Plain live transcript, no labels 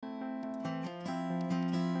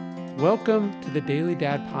Welcome to the Daily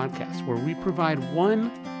Dad Podcast, where we provide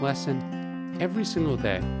one lesson every single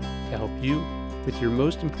day to help you with your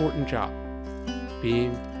most important job,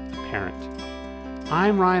 being a parent.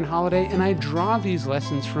 I'm Ryan Holiday, and I draw these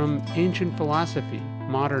lessons from ancient philosophy,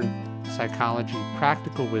 modern psychology,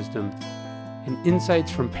 practical wisdom, and insights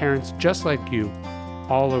from parents just like you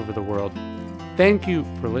all over the world. Thank you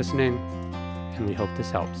for listening, and we hope this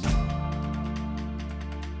helps.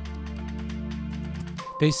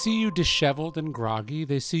 They see you disheveled and groggy.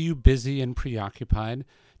 They see you busy and preoccupied.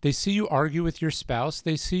 They see you argue with your spouse.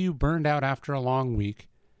 They see you burned out after a long week.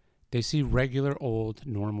 They see regular old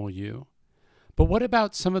normal you. But what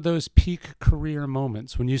about some of those peak career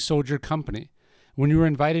moments when you sold your company, when you were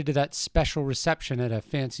invited to that special reception at a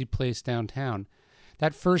fancy place downtown,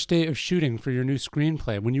 that first day of shooting for your new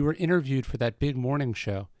screenplay, when you were interviewed for that big morning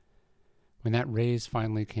show, when that raise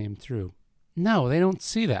finally came through? No, they don't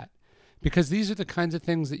see that. Because these are the kinds of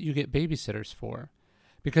things that you get babysitters for.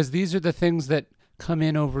 Because these are the things that come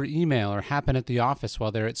in over email or happen at the office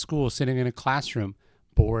while they're at school, sitting in a classroom,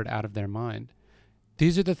 bored out of their mind.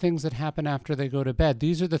 These are the things that happen after they go to bed.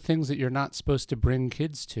 These are the things that you're not supposed to bring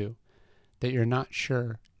kids to, that you're not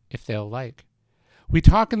sure if they'll like. We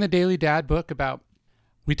talk in the Daily Dad book about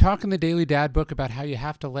how you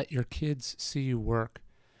have to let your kids see you work.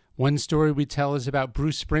 One story we tell is about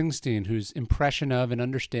Bruce Springsteen, whose impression of and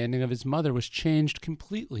understanding of his mother was changed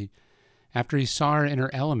completely after he saw her in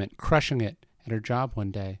her element, crushing it at her job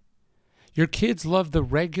one day. Your kids love the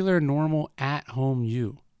regular, normal, at-home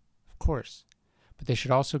you, of course, but they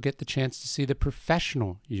should also get the chance to see the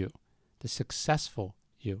professional you, the successful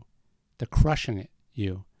you, the crushing it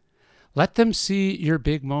you. Let them see your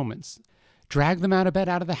big moments. Drag them out of bed,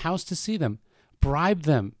 out of the house to see them. Bribe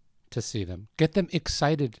them to see them. Get them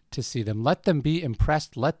excited to see them. Let them be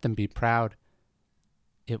impressed. Let them be proud.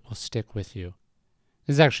 It will stick with you.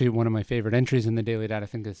 This is actually one of my favorite entries in the Daily Dad. I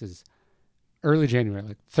think this is early January,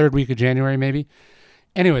 like third week of January maybe.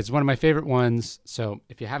 Anyways, one of my favorite ones. So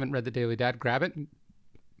if you haven't read the Daily Dad, grab it.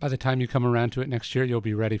 By the time you come around to it next year, you'll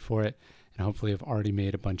be ready for it. And hopefully have already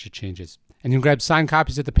made a bunch of changes. And you can grab signed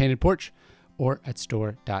copies at the Painted Porch or at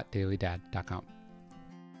store.dailydad.com.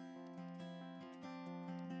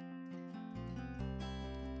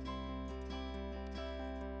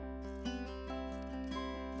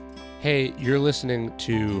 Hey, you're listening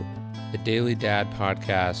to the Daily Dad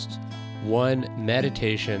Podcast, one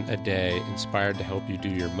meditation a day inspired to help you do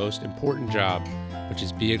your most important job, which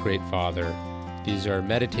is be a great father. These are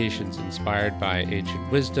meditations inspired by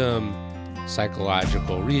ancient wisdom,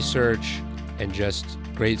 psychological research, and just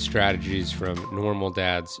great strategies from normal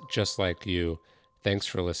dads just like you. Thanks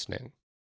for listening.